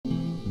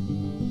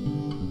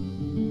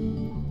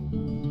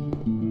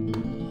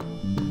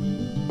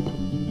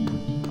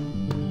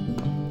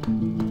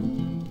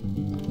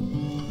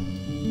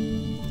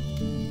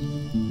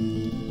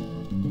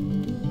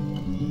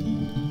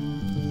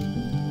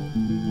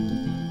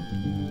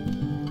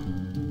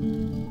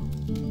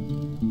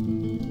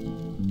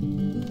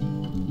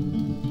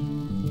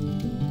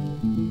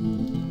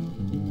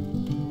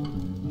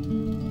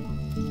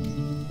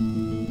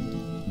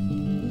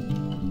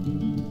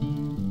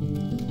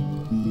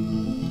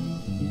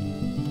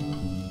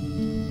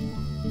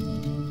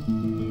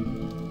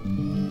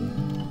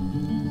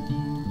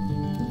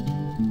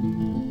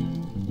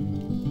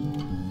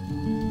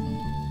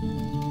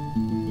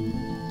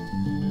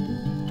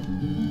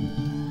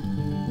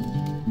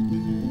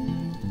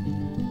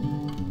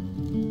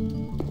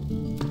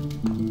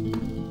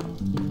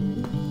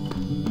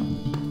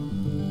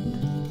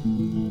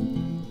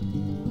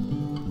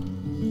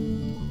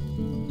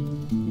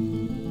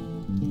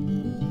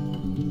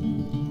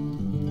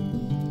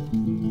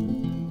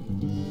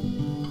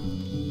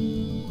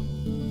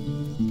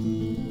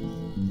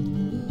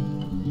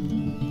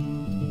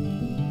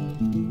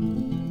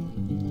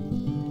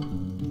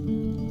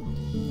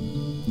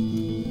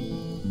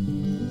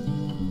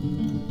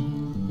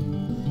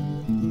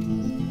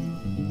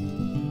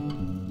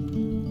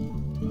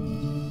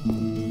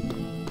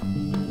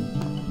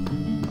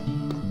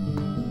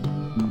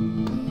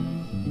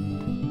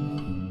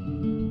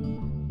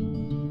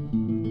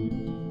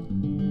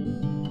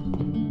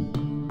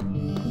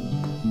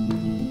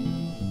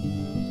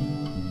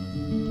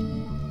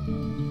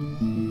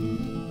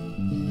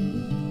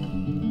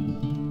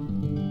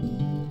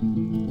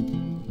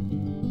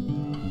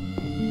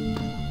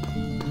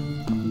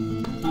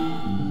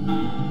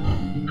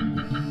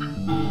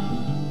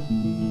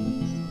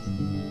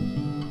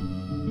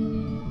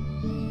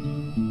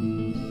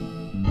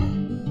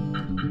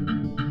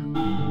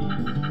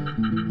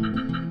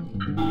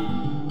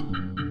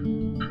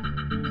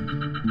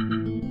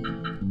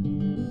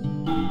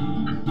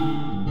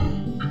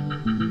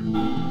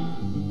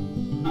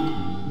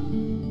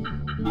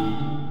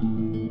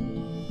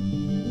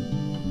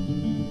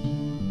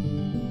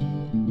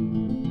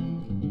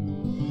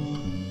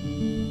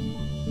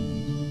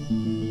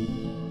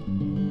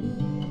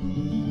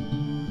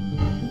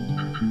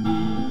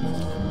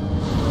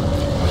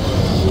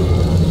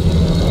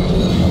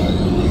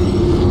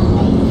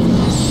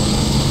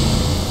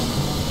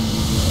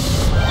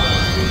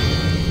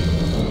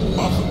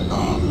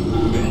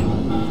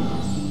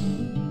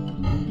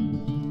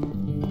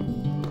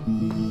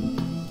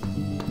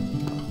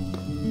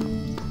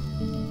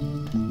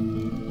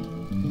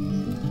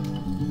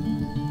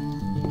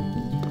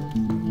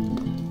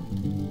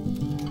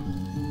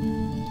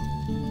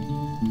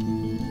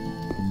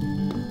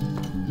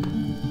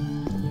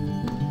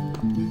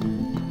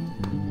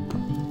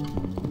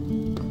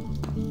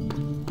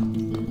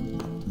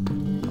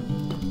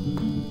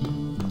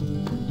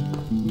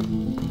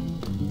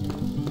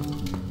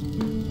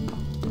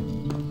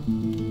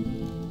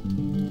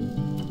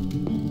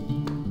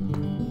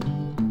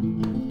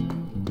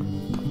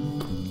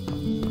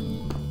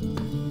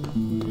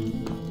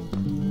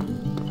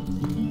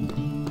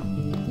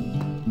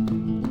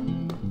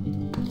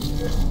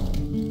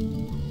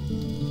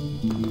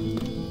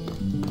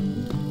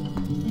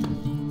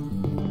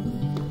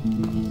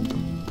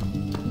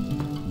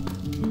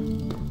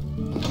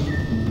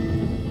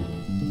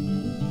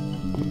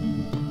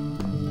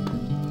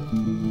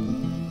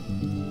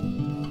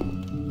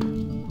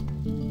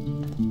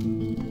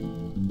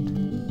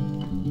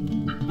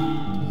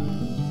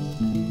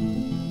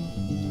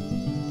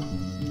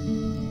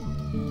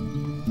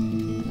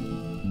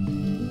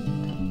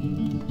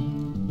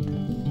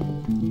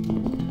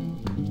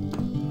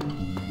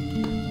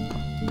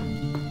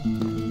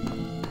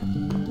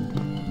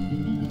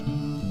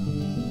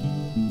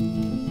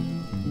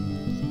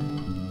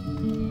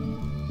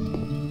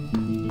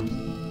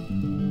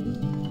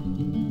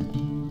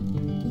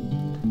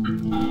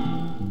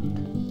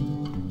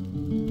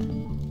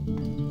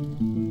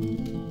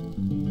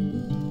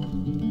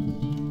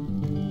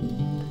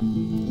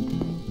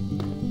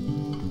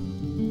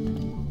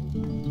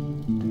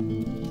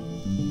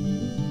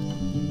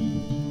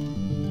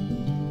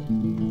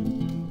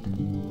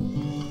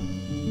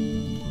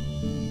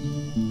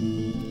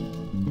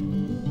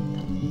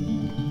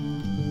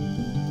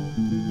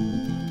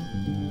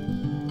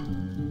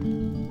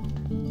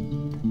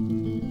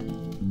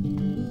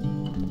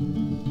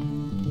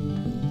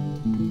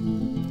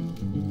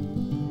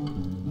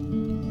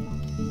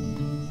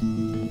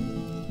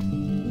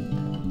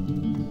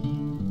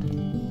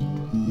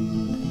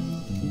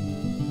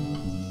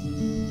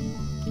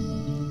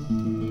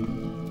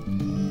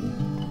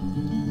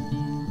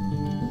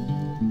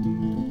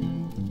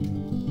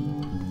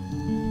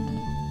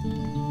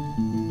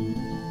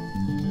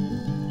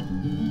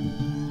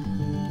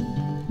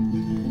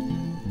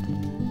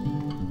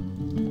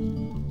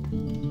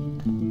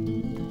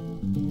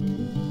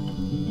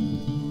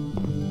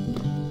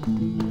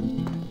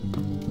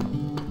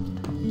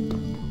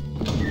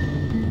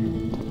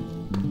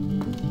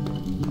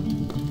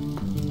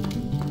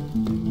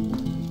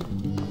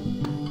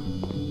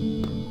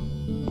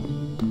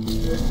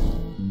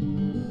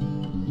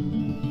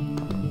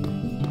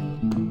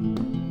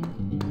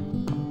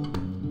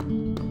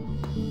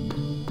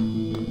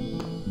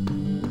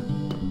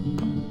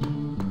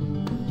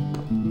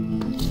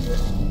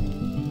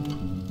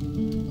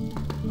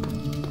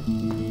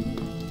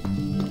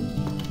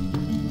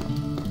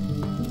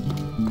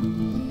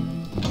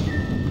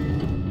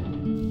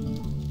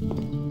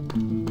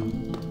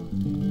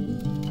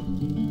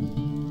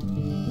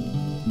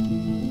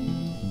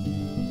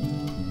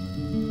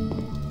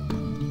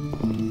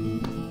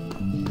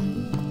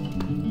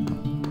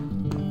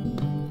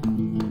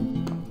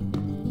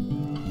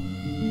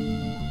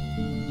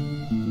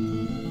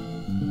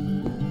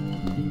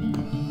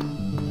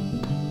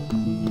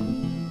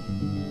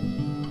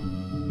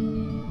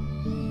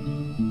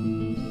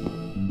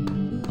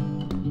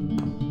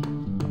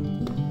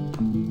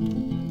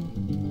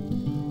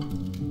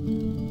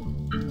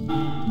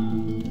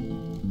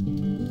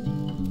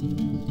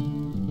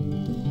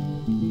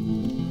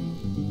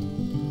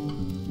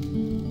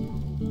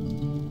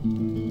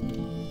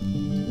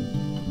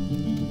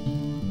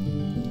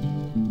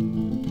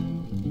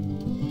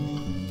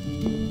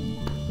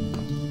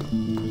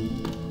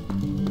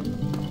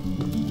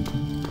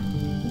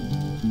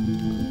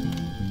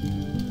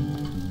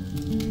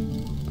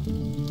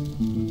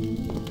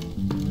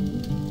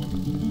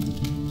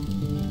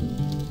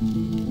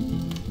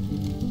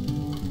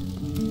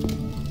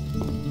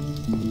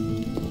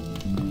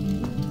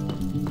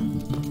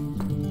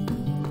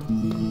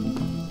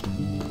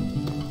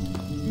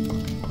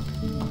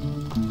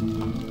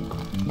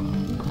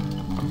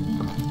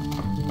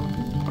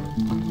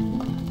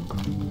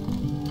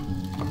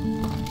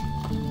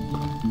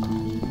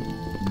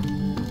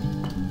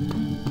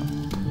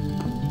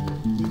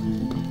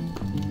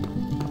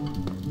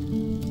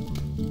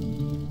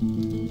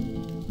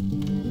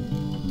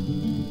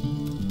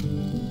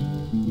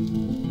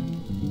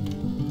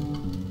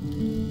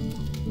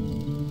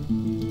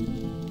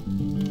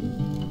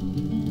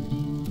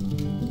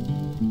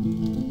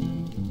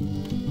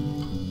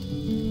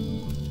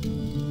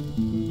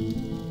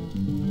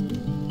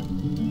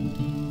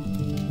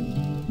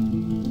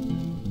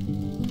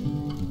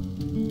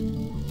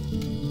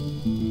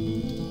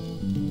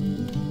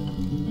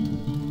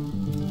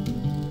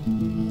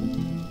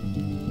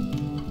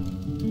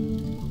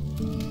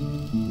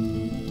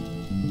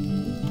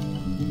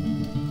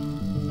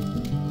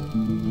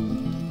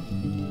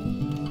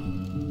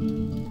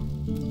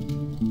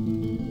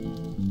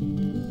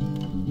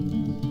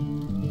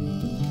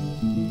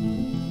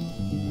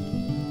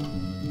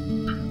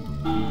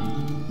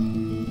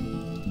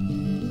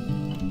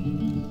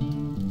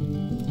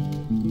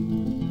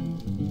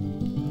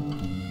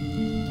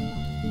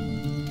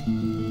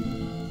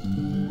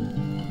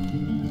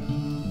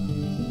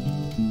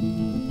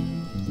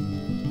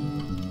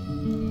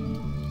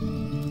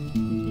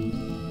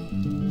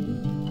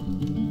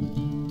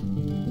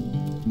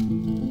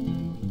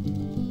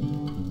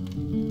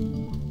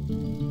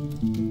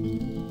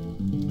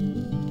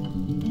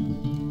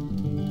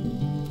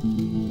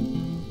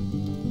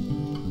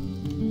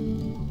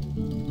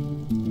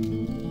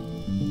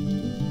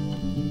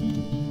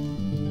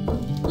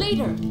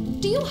traitor.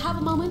 Do you have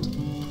a moment?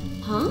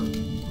 Huh?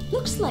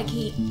 Looks like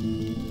he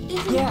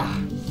isn't...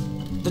 Yeah.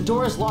 The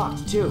door is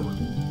locked, too.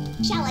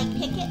 Shall I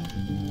pick it?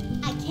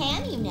 I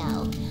can, you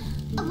know.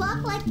 A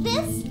lock like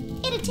this,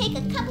 it'd take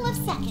a couple of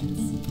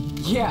seconds.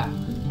 Yeah,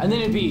 and then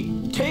it'd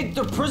be, take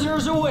the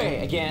prisoners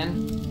away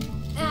again.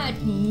 That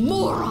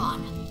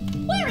moron!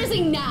 Where is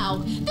he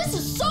now? This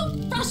is so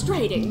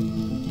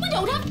frustrating. We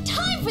don't have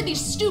time for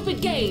these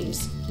stupid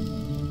games.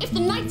 If the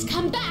knights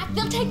come back,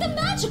 they'll take the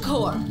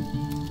Magicore.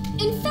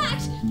 In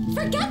fact,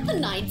 forget the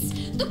knights.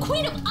 The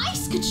Queen of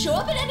Ice could show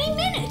up at any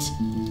minute.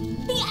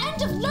 The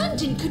end of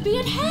London could be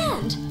at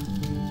hand.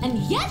 And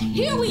yet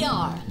here we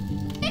are,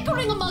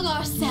 bickering among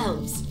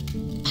ourselves.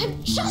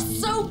 I'm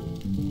just so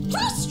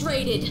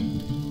frustrated.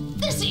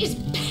 This is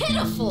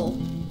pitiful.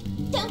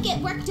 Don't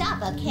get worked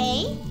up,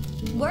 okay?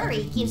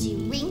 Worry gives you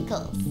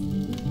wrinkles.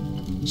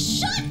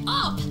 Shut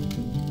up!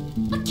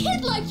 A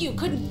kid like you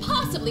couldn't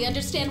possibly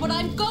understand what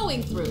I'm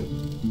going through.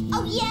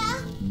 Oh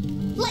yeah?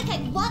 Like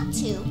I'd want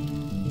to.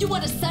 You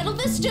want to settle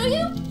this, do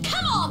you?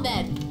 Come on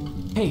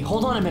then! Hey,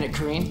 hold on a minute,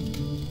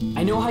 Kareen.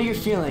 I know how you're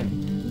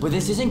feeling, but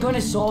this isn't going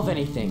to solve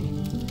anything.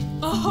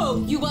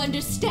 Oh, you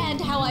understand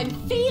how I'm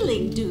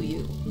feeling, do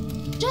you?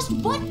 Just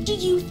what do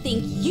you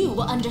think you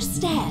will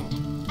understand?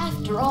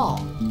 After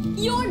all,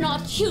 you're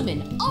not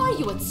human, are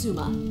you,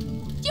 Atsuma?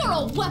 You're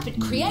a weapon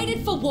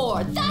created for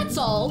war, that's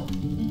all.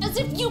 As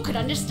if you could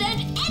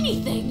understand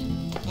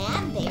anything.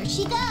 And there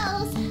she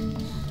goes.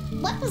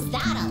 What was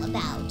that all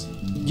about?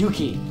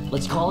 Yuki,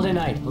 let's call it a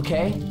night,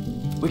 okay?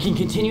 We can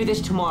continue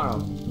this tomorrow.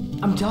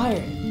 I'm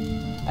tired.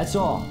 That's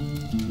all.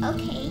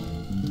 Okay.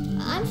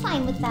 I'm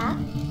fine with that.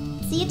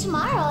 See you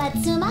tomorrow,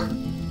 Atsuma.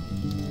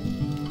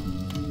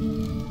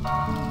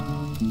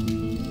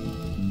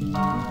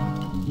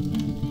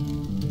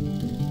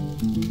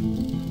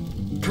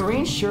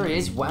 Kareen sure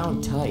is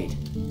wound tight.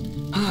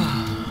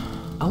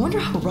 I wonder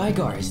how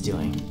Rygar is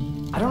doing.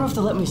 I don't know if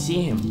they'll let me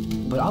see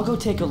him, but I'll go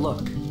take a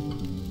look.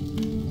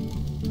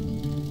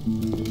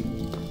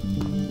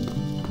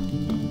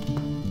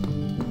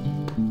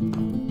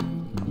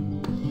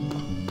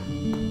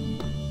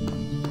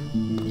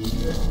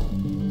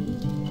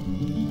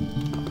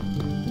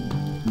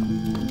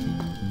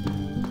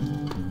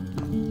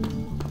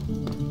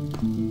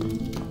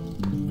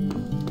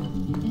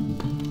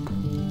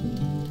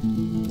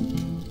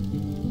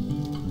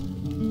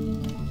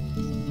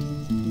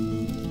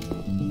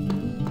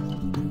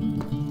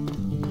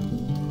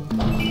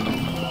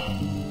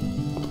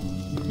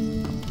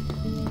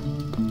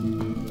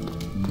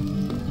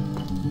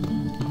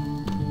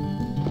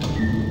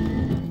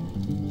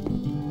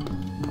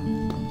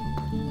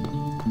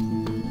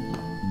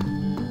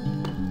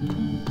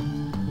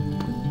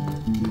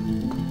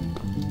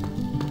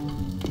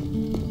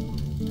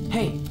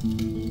 Hey,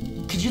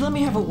 could you let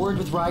me have a word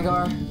with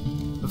Rygar?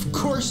 Of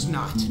course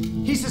not.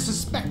 He's a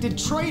suspected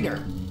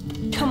traitor.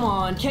 Come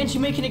on, can't you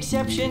make an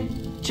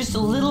exception? Just a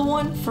little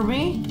one for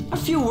me? A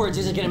few words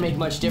isn't gonna make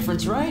much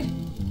difference, right?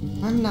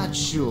 I'm not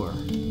sure.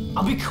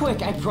 I'll be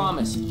quick, I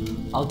promise.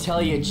 I'll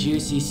tell you a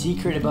juicy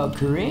secret about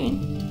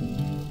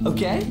Kareen.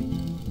 Okay?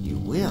 You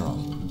will?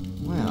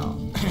 Well,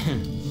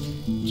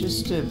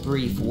 just a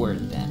brief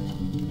word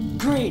then.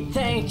 Great,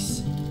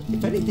 thanks.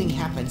 If anything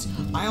happens,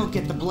 I'll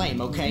get the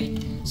blame, okay?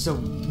 So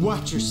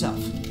watch yourself,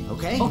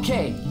 okay?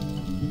 Okay.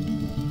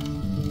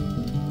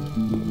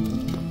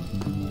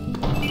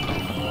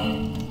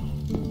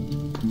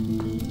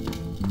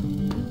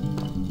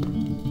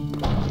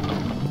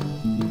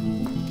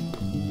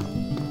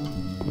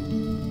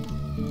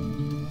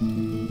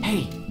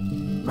 Hey,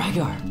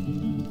 Rygar,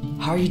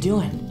 how are you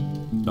doing?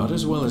 Not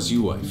as well as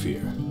you, I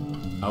fear.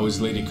 How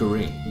is Lady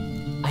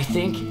Kareen? I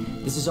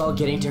think this is all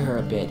getting to her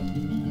a bit.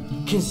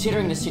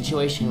 Considering the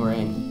situation we're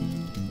in.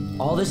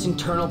 All this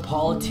internal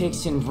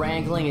politics and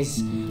wrangling is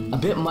a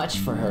bit much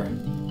for her.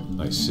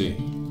 I see.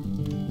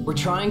 We're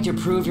trying to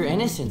prove your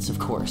innocence, of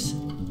course.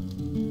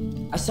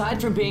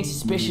 Aside from being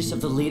suspicious of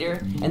the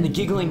leader and the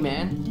giggling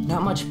man,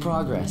 not much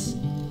progress.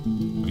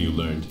 Have you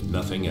learned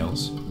nothing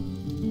else?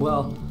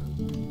 Well,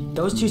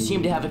 those two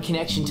seem to have a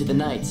connection to the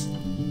Knights.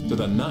 To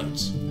the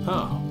Knights?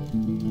 How?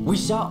 We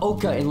saw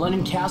Oka in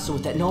London Castle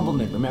with that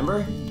nobleman,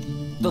 remember?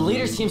 The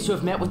leader seems to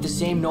have met with the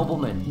same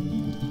nobleman.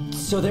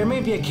 So there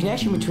may be a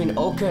connection between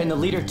Oka and the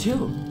leader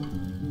too.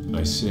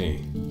 I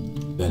see.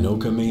 Then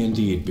Oka may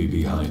indeed be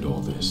behind all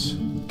this.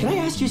 Can I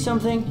ask you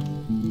something?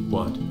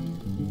 What?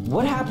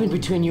 What happened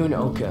between you and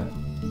Oka?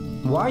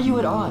 Why are you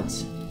at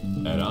odds?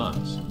 At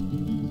odds?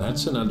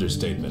 That's an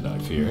understatement, I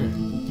fear.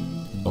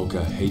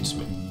 Oka hates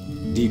me.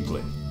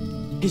 Deeply.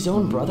 His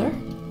own brother?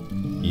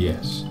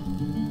 Yes.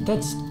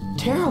 That's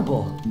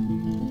terrible.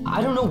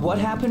 I don't know what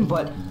happened,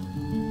 but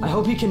I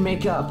hope you can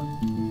make up.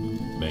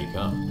 Make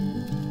up?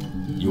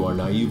 You are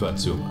naive,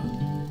 Atsuma.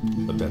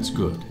 But that's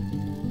good.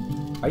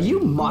 Are you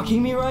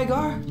mocking me,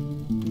 Rygar?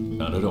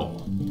 Not at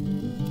all.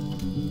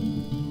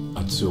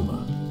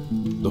 Atsuma,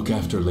 look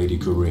after Lady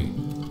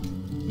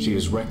Kareen. She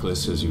is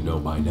reckless, as you know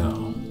by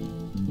now.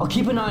 I'll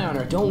keep an eye on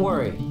her, don't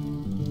worry.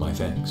 My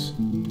thanks.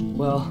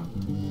 Well,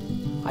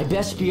 I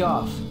best be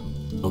off.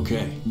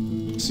 Okay.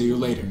 See you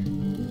later.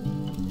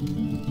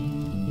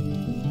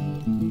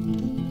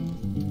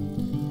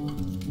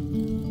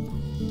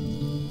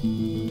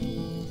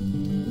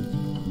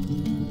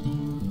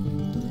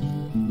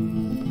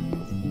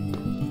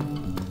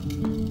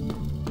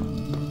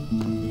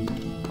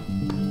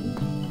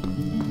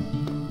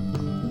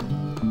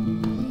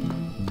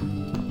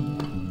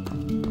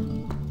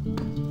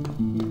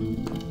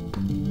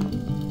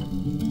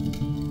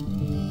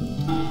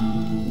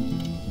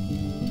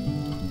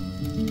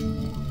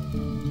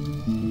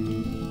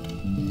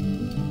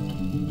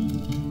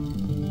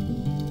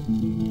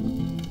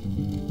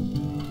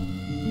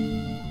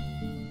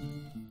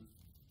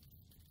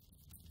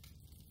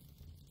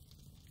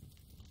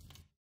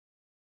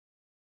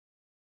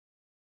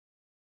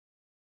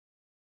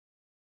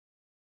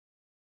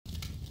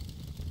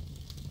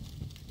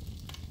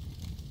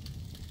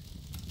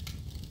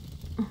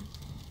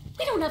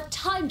 We don't have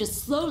time to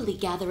slowly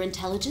gather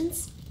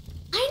intelligence.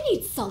 I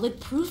need solid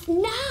proof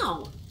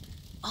now.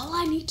 All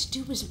I need to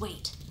do is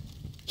wait.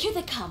 Here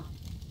they come.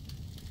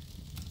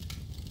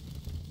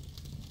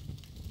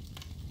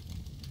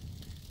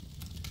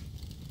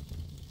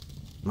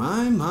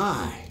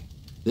 My.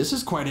 This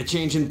is quite a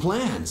change in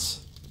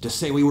plans. To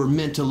say we were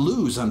meant to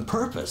lose on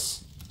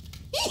purpose.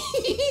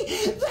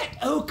 That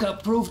Oka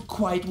proved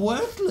quite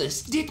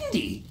worthless, didn't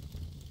he?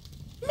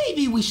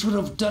 Maybe we should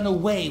have done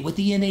away with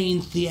the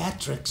inane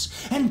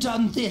theatrics and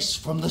done this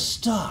from the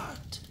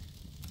start.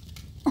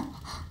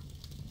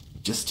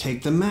 Just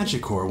take the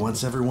magic ore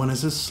once everyone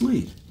is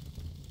asleep.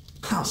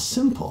 How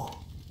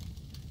simple.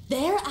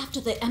 They're after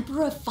the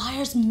Emperor of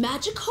Fire's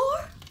magic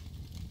ore?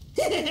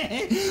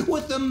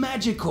 With the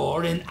magic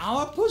ore in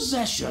our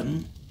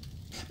possession,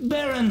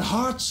 Baron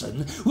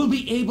Hartson will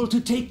be able to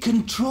take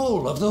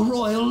control of the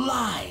royal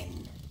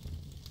line.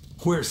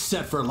 We're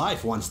set for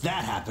life once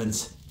that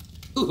happens.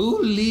 Ooh,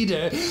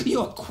 leader,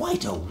 you're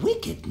quite a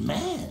wicked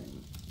man.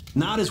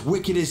 Not as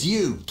wicked as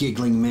you,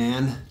 giggling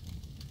man.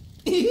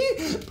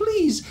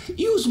 Please,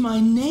 use my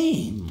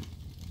name.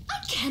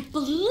 I can't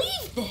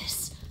believe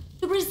this.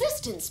 The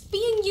resistance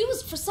being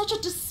used for such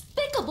a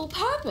despicable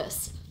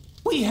purpose.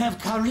 We have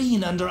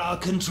Kareen under our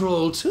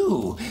control,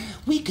 too.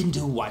 We can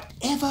do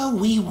whatever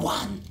we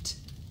want.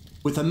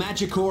 With the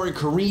magic ore and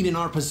Kareen in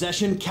our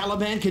possession,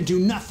 Caliban can do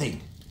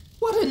nothing.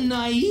 What a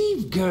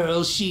naive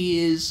girl she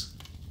is.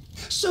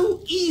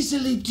 So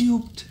easily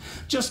duped,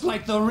 just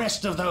like the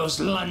rest of those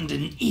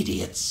London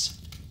idiots.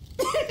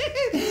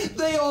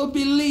 They all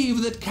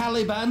believe that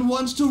Caliban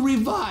wants to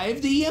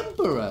revive the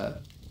Emperor.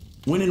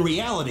 When in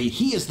reality,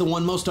 he is the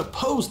one most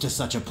opposed to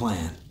such a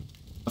plan.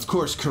 Of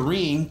course,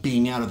 Kareen,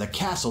 being out of the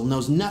castle,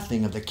 knows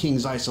nothing of the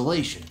king's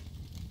isolation.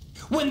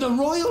 When the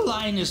royal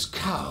line is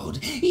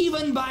cowed,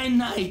 even by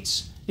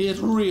night, it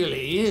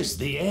really is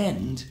the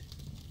end.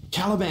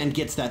 Caliban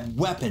gets that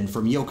weapon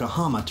from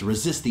Yokohama to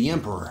resist the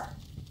Emperor,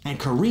 and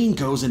Kareen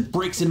goes and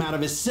breaks him out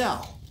of his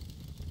cell.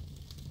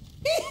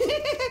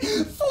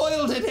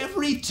 Foiled at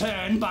every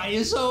turn by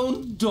his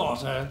own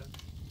daughter.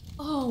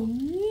 Oh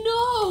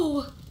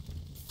no!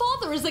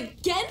 Father is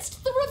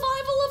against the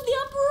revival of the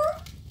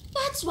Emperor?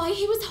 That's why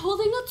he was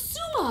holding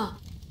Otsuma.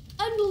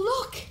 And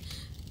look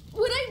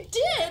what I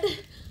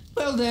did!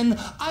 Well then,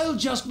 I'll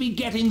just be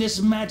getting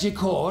this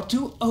magic ore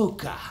to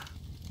Oka.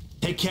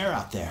 Take care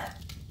out there.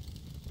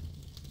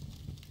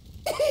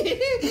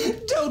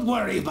 Don't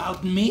worry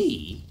about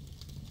me.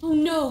 Oh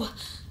no,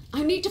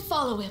 I need to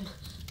follow him.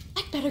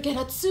 I'd better get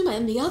Otsuma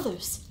and the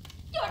others.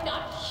 You're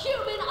not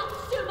human,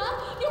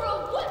 Otsuma! You're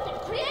a weapon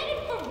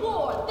created for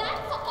war,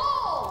 that's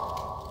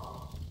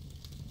all!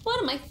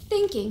 What am I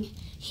thinking?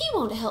 He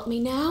won't help me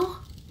now.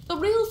 The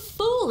real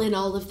fool in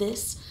all of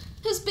this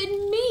has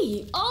been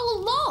me all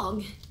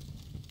along.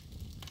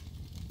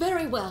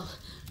 Very well.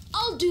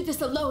 I'll do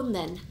this alone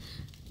then.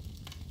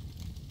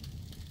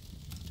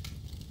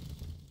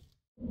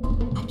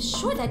 I'm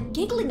sure that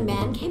giggling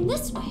man came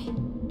this way.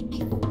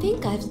 I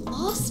think I've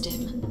lost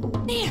him.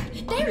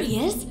 There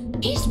he is.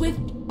 He's with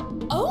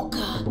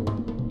Oka.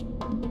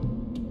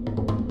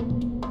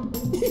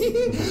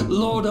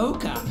 Lord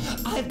Oka,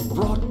 I've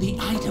brought the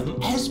item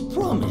as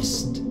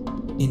promised.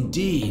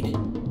 Indeed.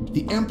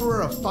 The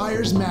Emperor of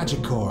Fire's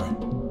magic ore.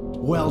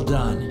 Well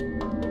done.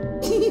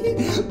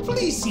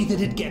 Please see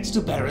that it gets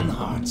to Baron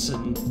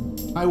Hartson.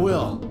 I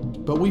will,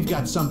 but we've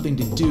got something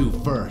to do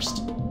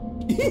first.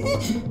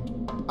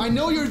 I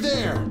know you're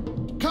there!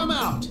 Come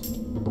out!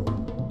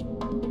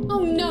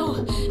 Oh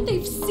no,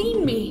 they've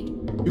seen me.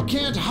 You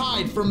can't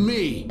hide from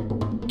me!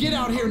 Get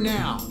out here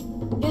now!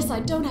 Guess I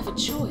don't have a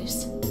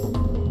choice.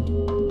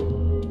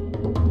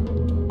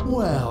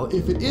 Well,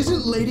 if it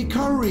isn't Lady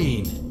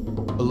Kareen.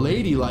 A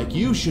lady like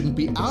you shouldn't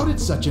be out at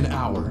such an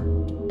hour.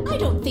 I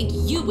don't think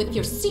you with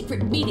your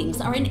secret meetings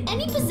are in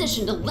any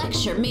position to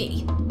lecture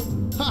me.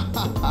 Ha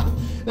ha ha!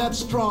 That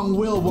strong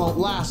will won't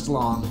last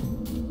long.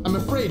 I'm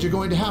afraid you're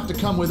going to have to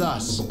come with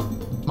us.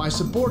 My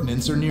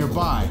subordinates are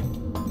nearby.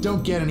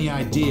 Don't get any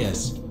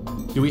ideas.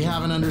 Do we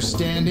have an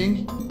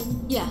understanding?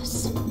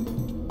 Yes.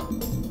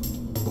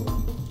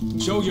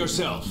 Show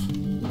yourself.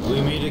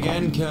 We meet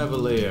again,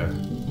 Cavalier.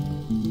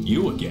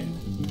 You again.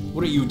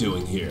 What are you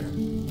doing here?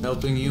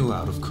 Helping you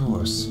out, of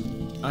course.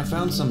 I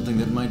found something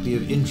that might be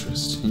of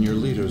interest in your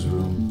leader's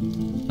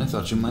room. I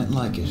thought you might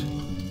like it.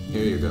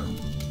 Here you go.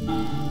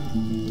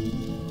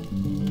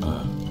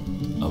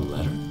 A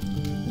letter?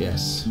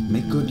 Yes,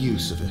 make good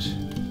use of it.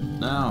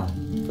 Now,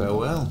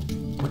 farewell.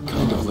 What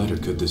kind of letter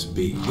could this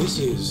be? This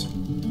is...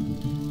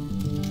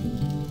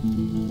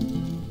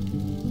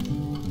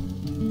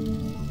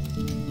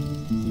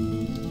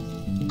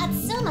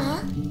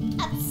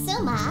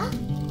 Atsuma,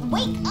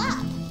 wake up!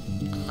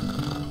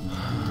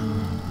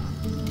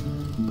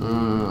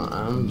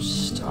 I'm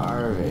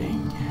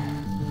starving.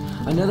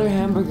 Another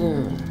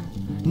hamburger.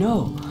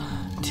 No,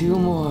 2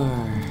 more.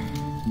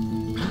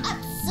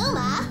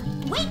 Atsuma,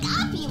 wake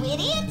up, you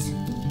idiot!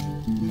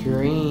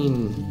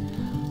 Green,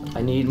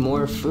 I need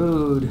more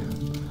food.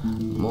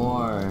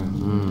 More.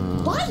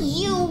 Why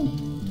you?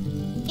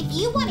 If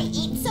you want to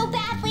eat so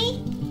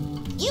badly,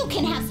 you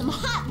can have some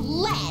hot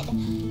lead.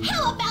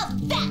 How about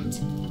that?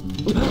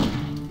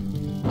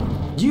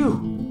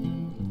 You!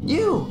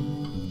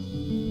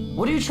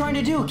 What are you trying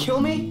to do? Kill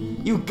me?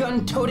 You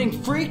gun-toting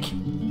freak?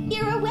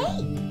 You're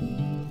awake.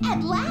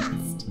 At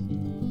last.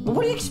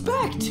 What do you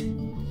expect?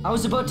 I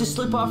was about to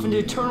slip off into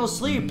eternal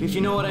sleep, if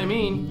you know what I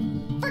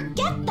mean.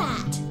 Forget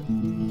that.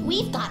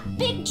 We've got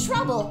big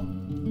trouble.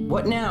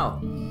 What now?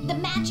 The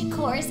magic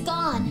core is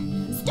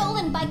gone.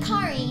 Stolen by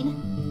Karine.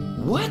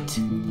 What?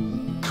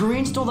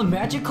 Karine stole the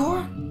magic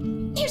core?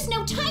 There's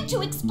no time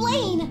to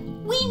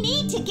explain. We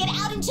need to get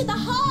out into the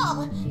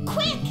hall.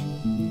 Quick!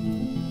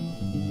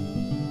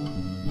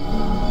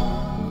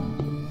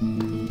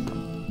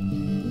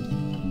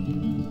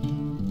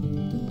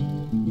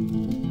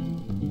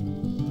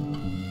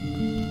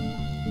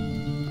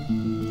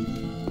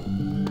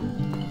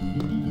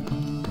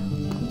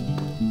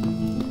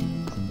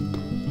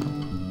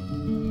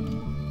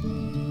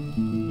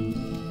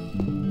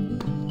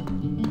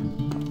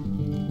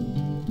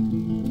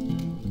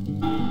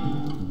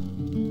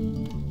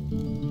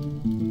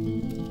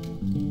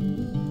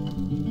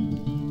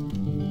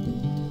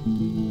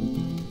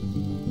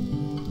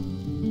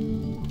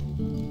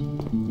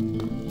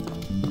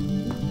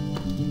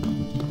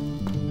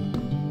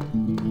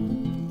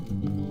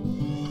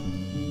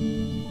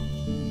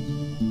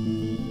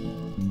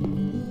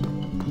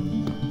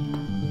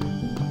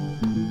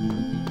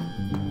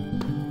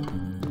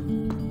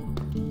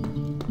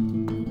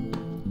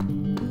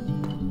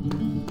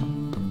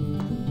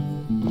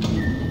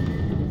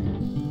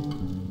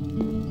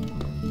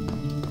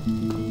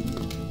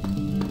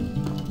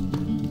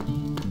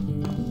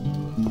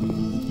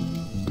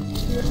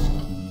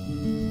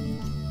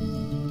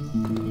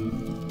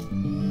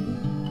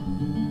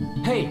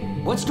 Hey,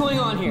 what's going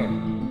on here?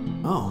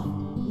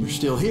 Oh, you're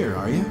still here,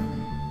 are you?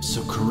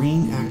 So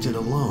Karine acted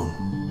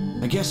alone.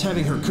 I guess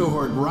having her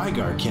cohort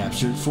Rygar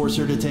captured forced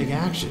her to take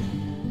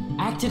action.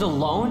 Acted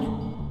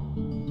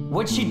alone?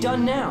 What's she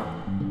done now?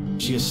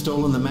 She has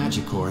stolen the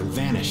magic core and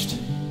vanished.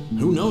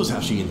 Who knows how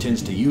she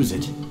intends to use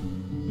it?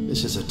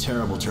 This is a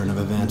terrible turn of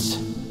events.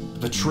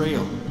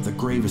 Betrayal of the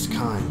gravest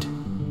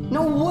kind.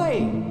 No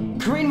way!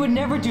 Karine would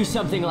never do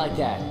something like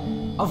that.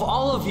 Of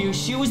all of you,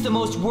 she was the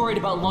most worried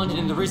about London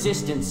and the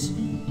Resistance.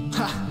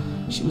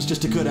 Ha! She was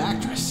just a good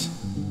actress.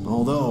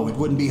 Although, it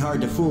wouldn't be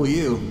hard to fool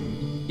you.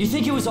 You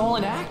think it was all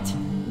an act?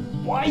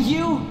 Why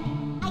you?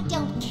 I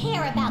don't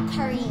care about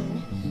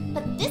Karine,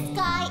 but this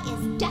guy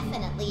is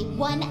definitely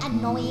one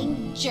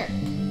annoying jerk.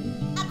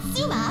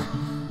 Atsuma,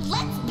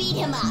 let's beat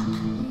him up.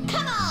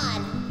 Come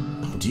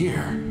on! Oh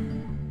dear.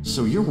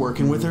 So you're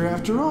working with her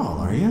after all,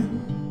 are you?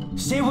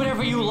 Say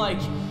whatever you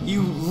like,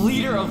 you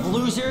leader of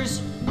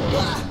losers.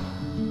 Ah!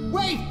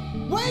 Wait,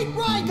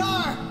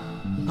 Rygar!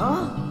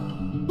 Huh?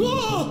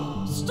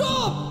 Ah!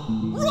 Stop!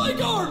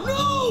 Rygar,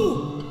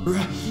 no!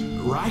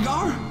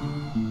 Rygar?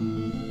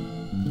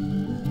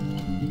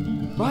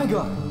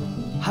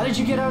 Rygar, how did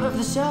you get out of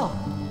the cell?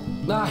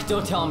 Ah,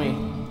 don't tell me.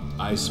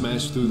 I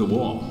smashed through the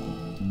wall.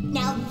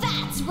 Now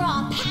that's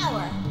raw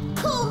power!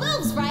 Cool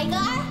moves,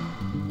 Rygar!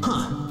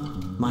 Huh.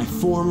 My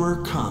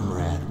former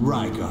comrade,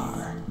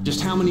 Rygar.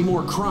 Just how many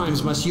more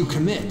crimes must you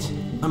commit?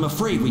 I'm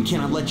afraid we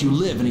cannot let you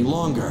live any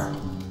longer.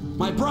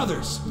 My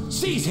brothers,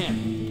 seize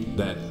him!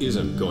 That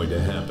isn't going to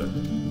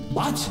happen.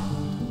 What?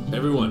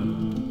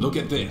 Everyone, look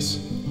at this.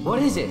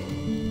 What is it?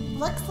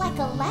 Looks like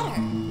a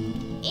letter.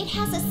 It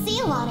has a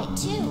seal on it,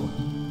 too.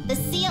 The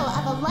seal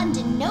of a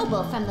London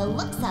noble from the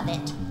looks of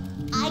it.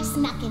 I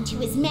snuck into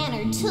his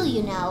manor, too,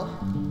 you know.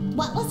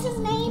 What was his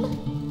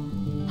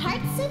name?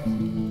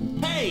 Hartson?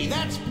 Hey,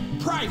 that's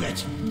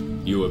private!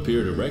 You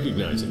appear to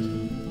recognize it.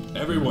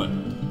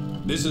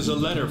 Everyone, this is a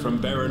letter from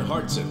Baron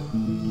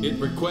Hartson. It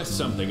requests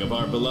something of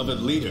our beloved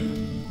leader.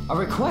 A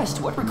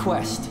request? What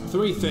request?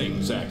 3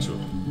 things,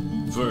 actually.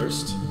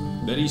 First,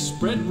 that he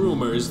spread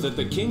rumors that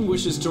the king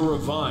wishes to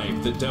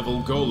revive the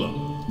Devil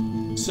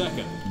Golem.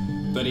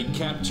 Second, that he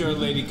capture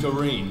Lady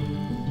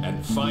Karine.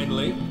 And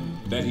finally,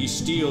 that he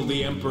steal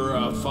the Emperor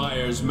of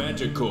Fire's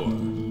magic core.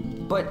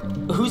 But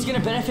who's gonna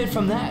benefit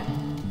from that?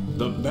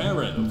 The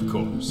Baron, of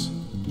course.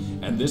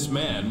 And this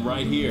man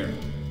right here,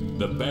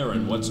 The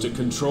Baron wants to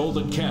control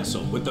the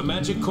castle with the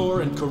magic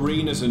core and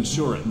Corrine as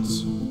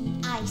insurance.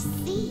 I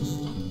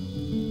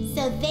see.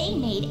 So they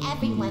made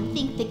everyone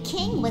think the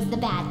king was the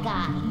bad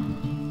guy,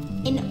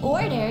 in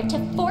order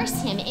to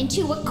force him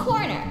into a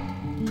corner.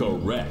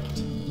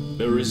 Correct.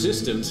 The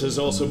resistance has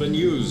also been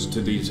used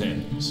to these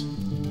ends.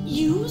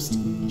 Used?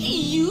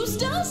 He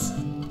used us?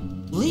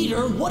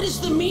 Leader, what is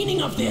the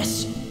meaning of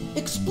this?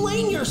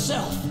 Explain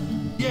yourself.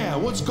 Yeah,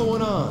 what's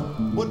going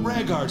on? What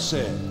Rhaegar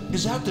said.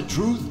 Is that the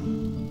truth?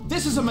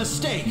 This is a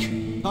mistake.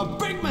 A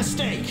big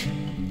mistake.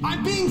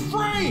 I'm being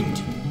framed.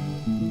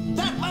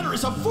 That letter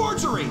is a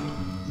forgery.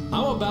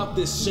 How about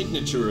this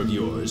signature of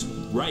yours,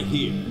 right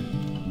here?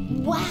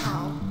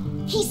 Wow,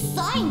 he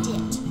signed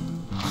it.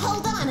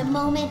 Hold on a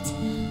moment.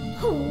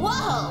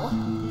 Whoa,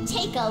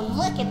 take a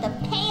look at the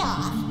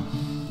payoff.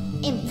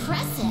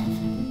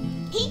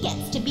 Impressive. He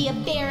gets to be a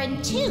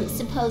baron too,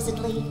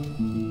 supposedly.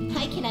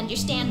 I can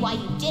understand why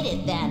you did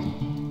it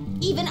then.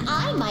 Even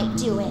I might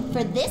do it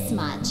for this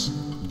much.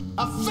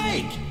 A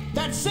fake!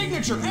 That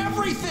signature,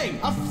 everything!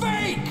 A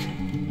fake!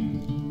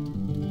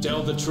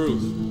 Tell the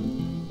truth,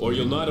 or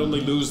you'll not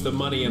only lose the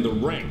money and the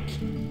rank,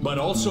 but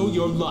also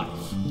your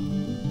life.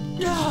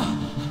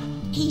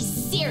 He's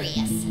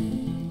serious.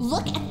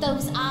 Look at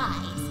those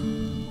eyes.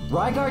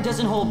 Rhaegar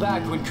doesn't hold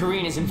back when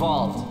Corrine is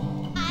involved.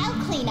 I'll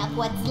clean up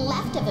what's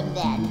left of him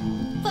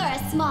then. For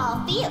a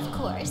small fee, of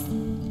course.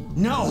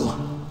 No!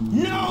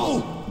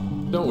 No!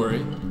 Don't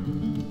worry.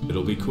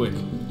 It'll be quick.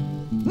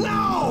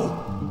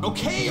 No!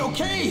 Okay.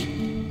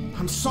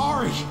 I'm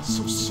sorry.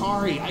 So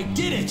sorry. I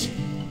did it.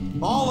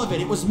 All of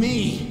it. It was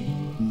me.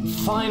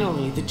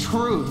 Finally, the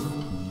truth.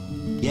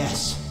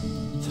 Yes,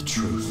 the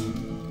truth.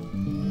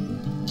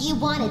 You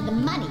wanted the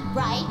money,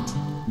 right?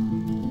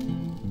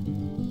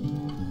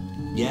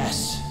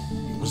 Yes,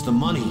 it was the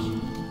money.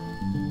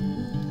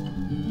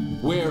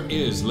 Where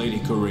is Lady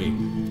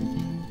Corrine?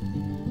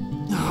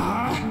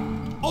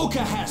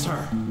 Oka has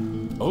her.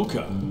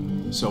 Oka?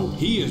 So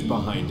he is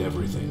behind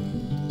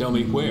everything. Tell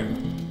me where?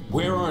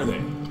 Where are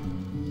they?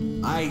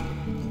 I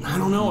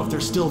don't know if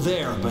they're still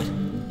there, but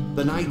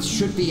the knights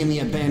should be in the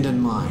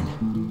abandoned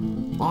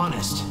mine.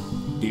 Honest.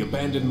 The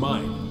abandoned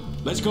mine.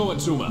 Let's go,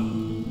 Atsuma.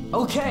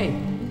 Okay.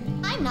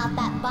 I'm not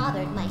that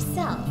bothered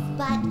myself,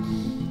 but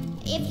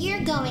if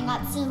you're going,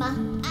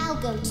 Atsuma, I'll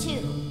go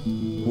too.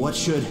 What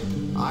should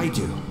I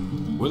do?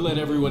 We'll let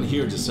everyone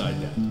here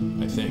decide that,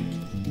 I think.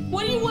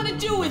 What do you want to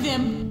do with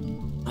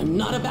him? I'm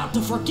not about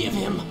to forgive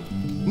him.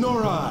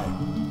 Nor I.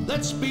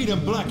 Let's beat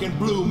him black and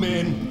blue,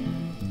 men.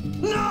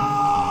 No!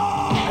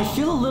 I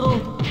feel a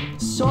little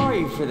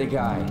sorry for the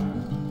guy.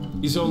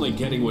 He's only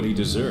getting what he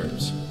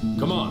deserves.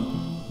 Come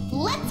on.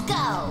 Let's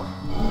go!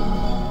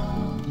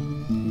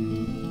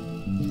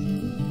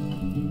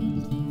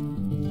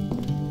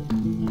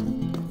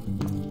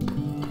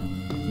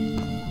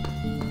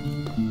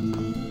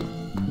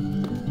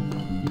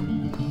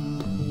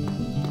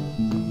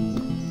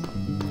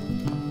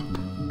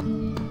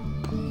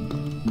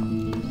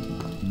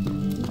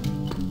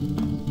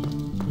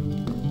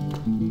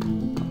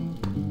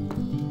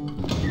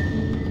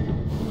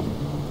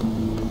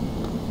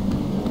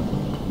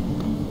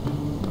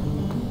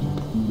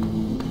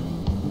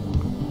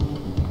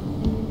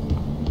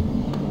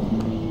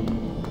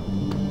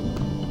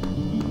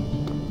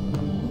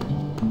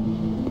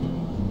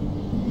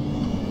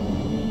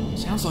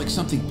 Sounds like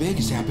something big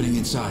is happening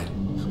inside.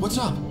 What's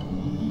up?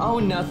 Oh,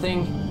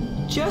 nothing.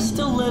 Just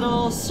a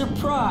little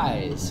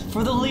surprise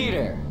for the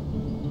leader.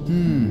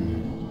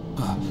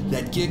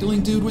 That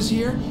giggling dude was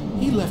here?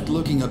 He left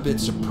looking a bit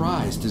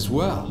surprised as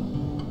well.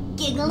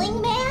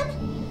 Giggling man?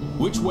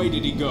 Which way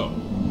did he go?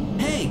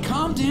 Hey,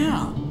 calm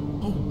down.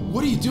 Oh,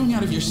 what are you doing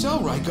out of your cell,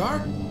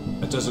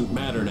 Rhaegar? That doesn't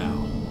matter now.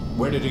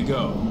 Where did he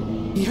go?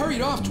 He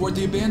hurried off toward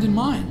the abandoned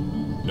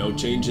mine. No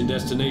change in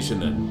destination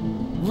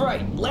then.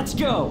 Right, let's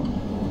go.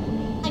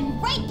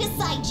 I'm right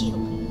beside you.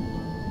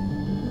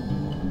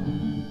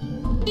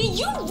 Do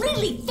you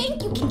really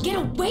think you can get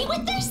away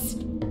with this?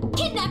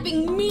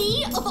 Kidnapping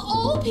me, of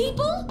all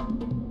people?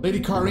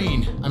 Lady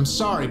Corrine, I'm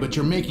sorry, but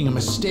you're making a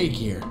mistake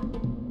here.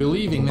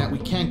 Believing that we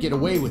can't get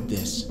away with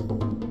this.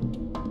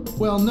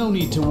 Well, no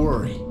need to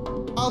worry.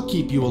 I'll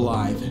keep you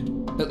alive.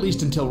 At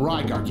least until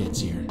Rhaegar gets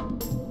here.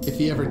 If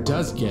he ever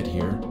does get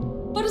here.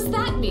 What does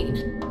that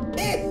mean?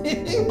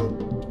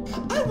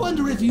 I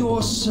wonder if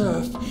your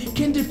serf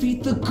can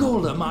defeat the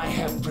golem I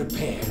have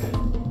prepared.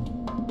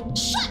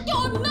 Shut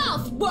your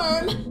mouth,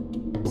 worm!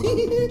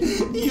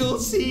 You'll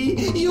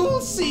see,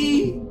 you'll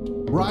see.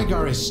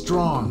 Rhaegar is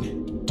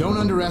strong. Don't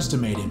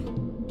underestimate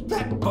him.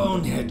 That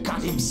bonehead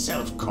got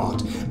himself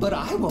caught, but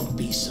I won't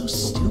be so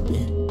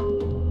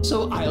stupid.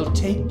 So I'll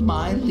take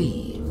my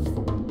leave.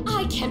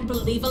 I can't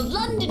believe a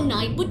London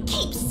knight would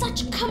keep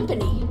such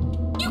company.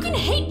 You can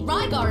hate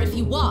Rhaegar if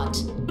you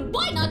want, but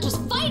why not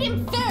just fight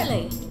him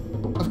fairly?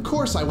 Of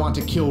course I want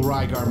to kill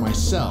Rhaegar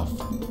myself,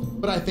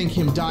 but I think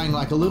him dying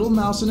like a little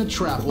mouse in a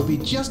trap will be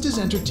just as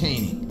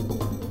entertaining.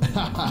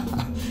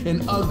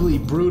 An ugly,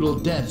 brutal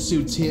death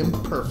suits him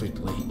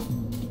perfectly.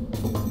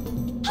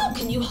 How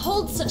can you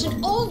hold such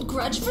an old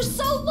grudge for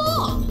so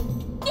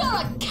long? You're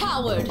a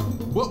coward!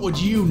 What would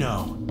you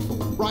know?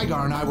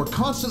 Rygar and I were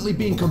constantly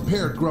being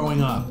compared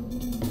growing up.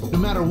 No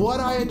matter what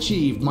I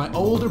achieved, my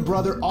older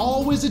brother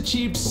always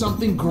achieved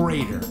something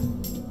greater.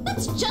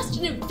 That's just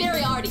an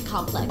inferiority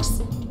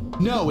complex.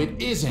 No,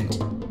 it isn't.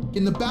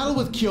 In the battle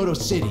with Kyoto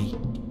City,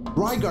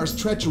 Rygar's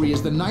treachery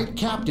as the Knight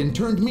Captain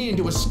turned me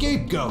into a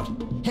scapegoat,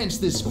 hence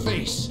this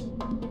face.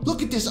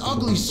 Look at this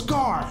ugly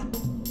scar!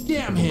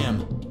 Damn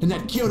him! And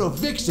that Kyoto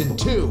Vixen,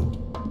 too!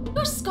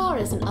 Your scar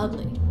isn't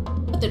ugly,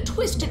 but the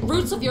twisted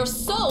roots of your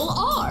soul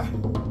are!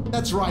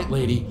 That's right,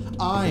 lady.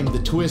 I'm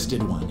the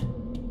twisted one.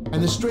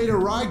 And the straighter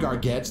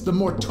Rygar gets, the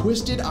more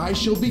twisted I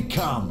shall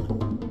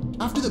become.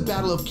 After the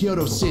Battle of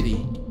Kyoto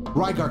City,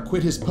 Rygar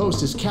quit his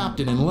post as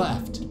captain and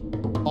left.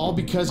 All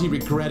because he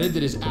regretted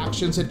that his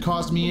actions had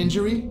caused me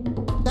injury?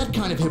 That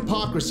kind of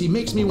hypocrisy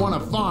makes me want to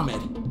vomit.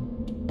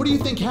 What do you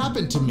think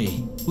happened to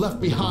me,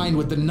 left behind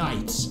with the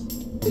Knights?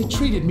 They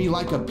treated me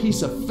like a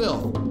piece of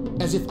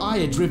filth, as if I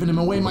had driven him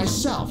away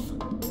myself.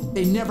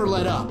 They never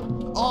let up,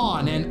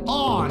 on and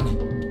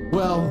on.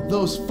 Well,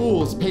 those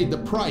fools paid the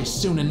price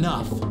soon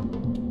enough.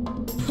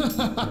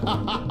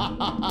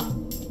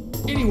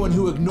 Anyone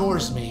who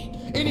ignores me,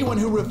 anyone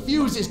who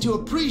refuses to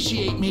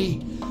appreciate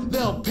me,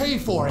 they'll pay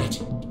for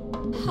it.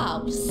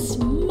 How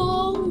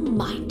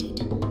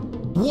small-minded.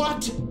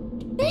 What?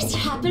 This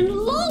happened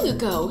long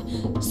ago.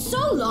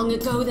 So long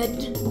ago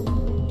that...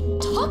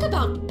 Talk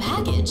about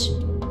baggage.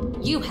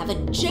 You have a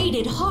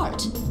jaded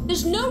heart.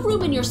 There's no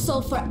room in your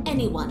soul for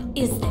anyone,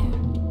 is there?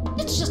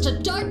 It's just a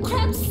dark,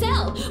 cramped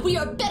cell where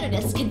your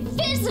bitterness can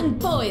fizz and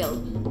boil.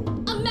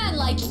 A man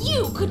like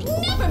you could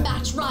never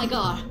match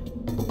Rygar.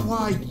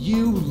 Why,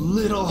 you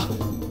little...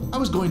 I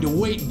was going to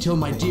wait until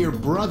my dear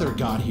brother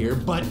got here,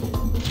 but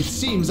it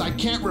seems I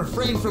can't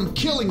refrain from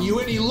killing you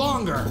any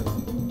longer.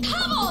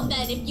 Come on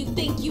then if you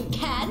think you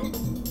can.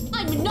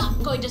 I'm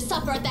not going to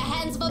suffer at the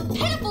hands of a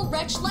pitiful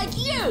wretch like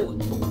you.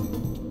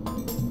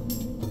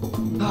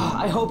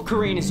 I hope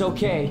Kareen is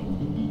okay.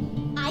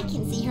 I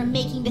can see her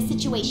making the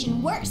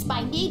situation worse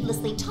by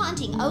needlessly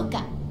taunting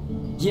Oka.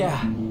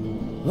 Yeah.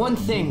 One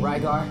thing,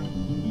 Rygar.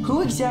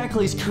 Who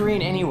exactly is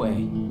Kareen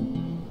anyway?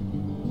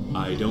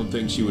 I don't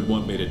think she would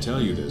want me to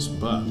tell you this,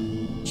 but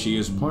she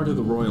is part of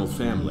the royal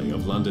family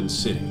of London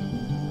City.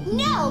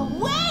 No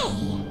way!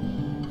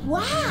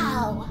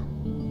 Wow!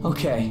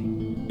 Okay.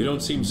 You don't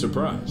seem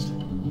surprised.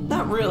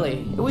 Not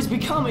really. It was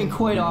becoming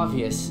quite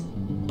obvious.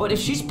 But if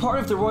she's part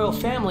of the royal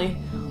family,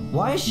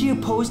 why is she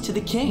opposed to the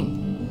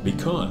king?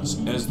 Because,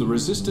 as the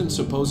Resistance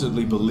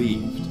supposedly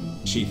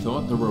believed, she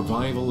thought the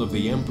revival of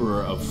the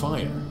Emperor of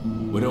Fire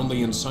would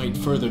only incite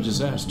further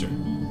disaster.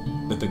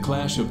 That the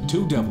clash of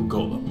two devil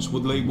golems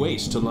would lay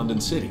waste to London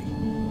City.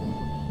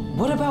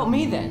 What about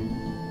me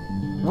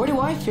then? Where do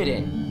I fit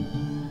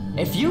in?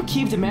 If you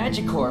keep the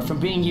magic core from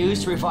being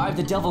used to revive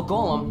the devil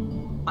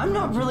golem, I'm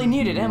not really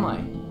needed, am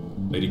I?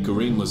 Lady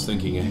Kareen was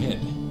thinking ahead.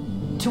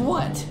 To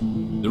what?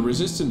 The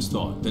Resistance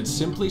thought that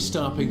simply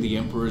stopping the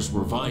Emperor's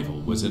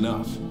revival was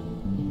enough.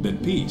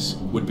 That peace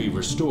would be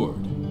restored.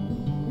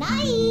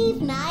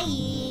 Naive,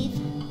 naive.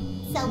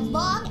 So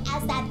long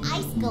as that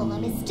ice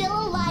golem is still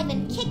alive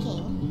and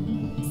kicking,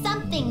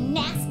 something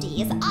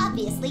nasty is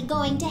obviously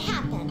going to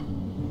happen.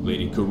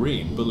 Lady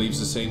Kareen believes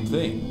the same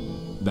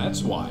thing.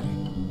 That's why.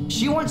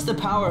 She wants the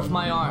power of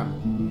my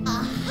arm.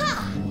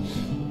 Aha!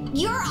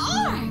 Your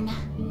arm!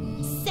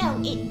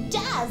 So it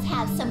does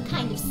have some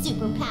kind of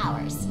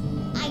superpowers.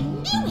 I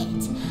knew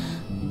it!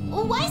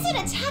 Why is it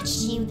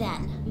attached to you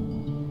then?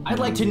 I'd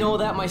like to know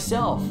that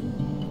myself.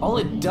 All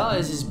it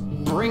does is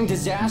bring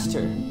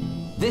disaster.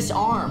 This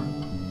arm.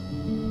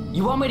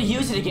 You want me to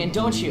use it again,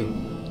 don't you?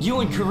 You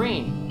and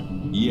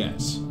Kareen.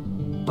 Yes.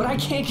 But I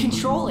can't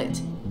control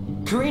it.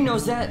 Kareen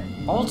knows that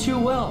all too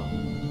well.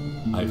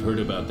 I've heard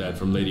about that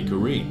from Lady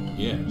Kareen,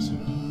 yes.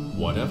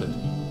 What of it?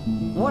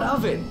 What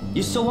of it?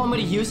 You still want me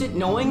to use it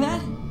knowing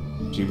that?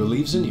 She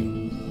believes in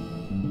you.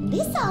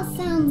 This all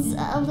sounds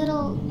a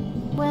little,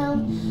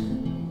 well,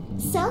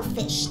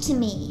 selfish to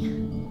me.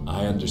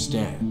 I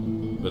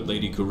understand, but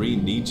Lady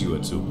Kareen needs you,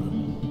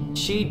 Atsuma.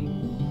 She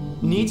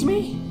needs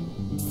me?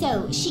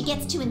 So she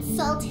gets to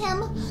insult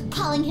him,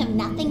 calling him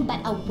nothing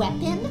but a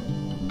weapon?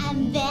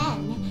 And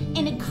then,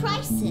 in a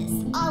crisis,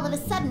 all of a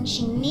sudden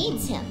she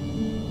needs him.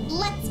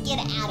 Let's get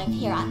out of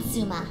here,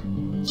 Atsuma.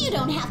 You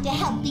don't have to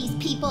help these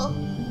people.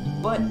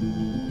 But,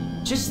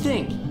 just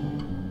think.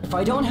 If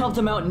I don't help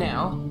them out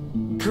now,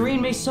 Kareen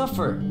may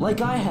suffer,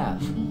 like I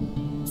have.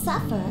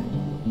 Suffer?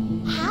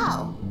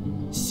 How?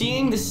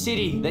 Seeing the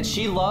city that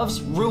she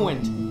loves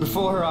ruined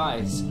before her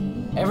eyes.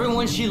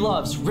 Everyone she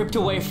loves ripped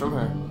away from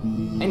her.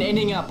 And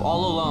ending up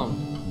all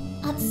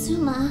alone.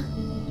 Atsuma...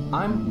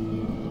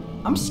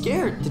 I'm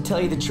scared, to tell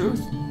you the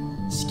truth.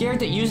 Scared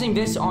that using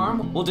this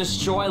arm will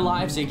destroy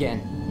lives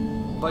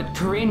again. But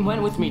Kareen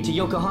went with me to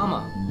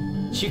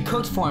Yokohama. She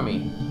cooked for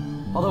me.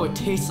 Although it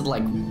tasted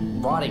like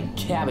rotting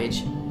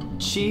cabbage,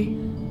 she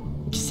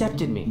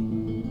accepted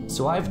me.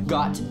 So I've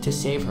got to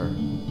save her.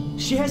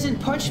 She hasn't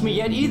punched me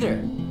yet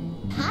either.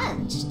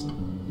 Punched?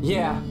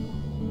 Yeah.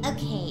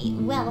 Okay,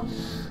 well,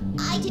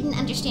 I didn't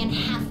understand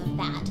half of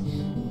that.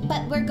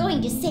 But we're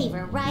going to save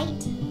her,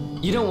 right?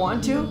 You don't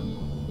want to?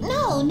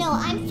 No,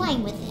 I'm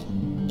fine with it.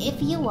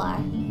 If you are.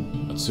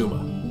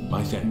 Atsuma,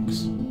 my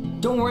thanks.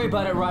 Don't worry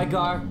about it,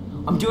 Rygar.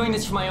 I'm doing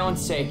this for my own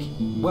sake.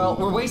 Well,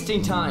 we're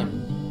wasting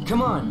time.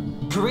 Come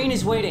on, Kareen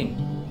is waiting.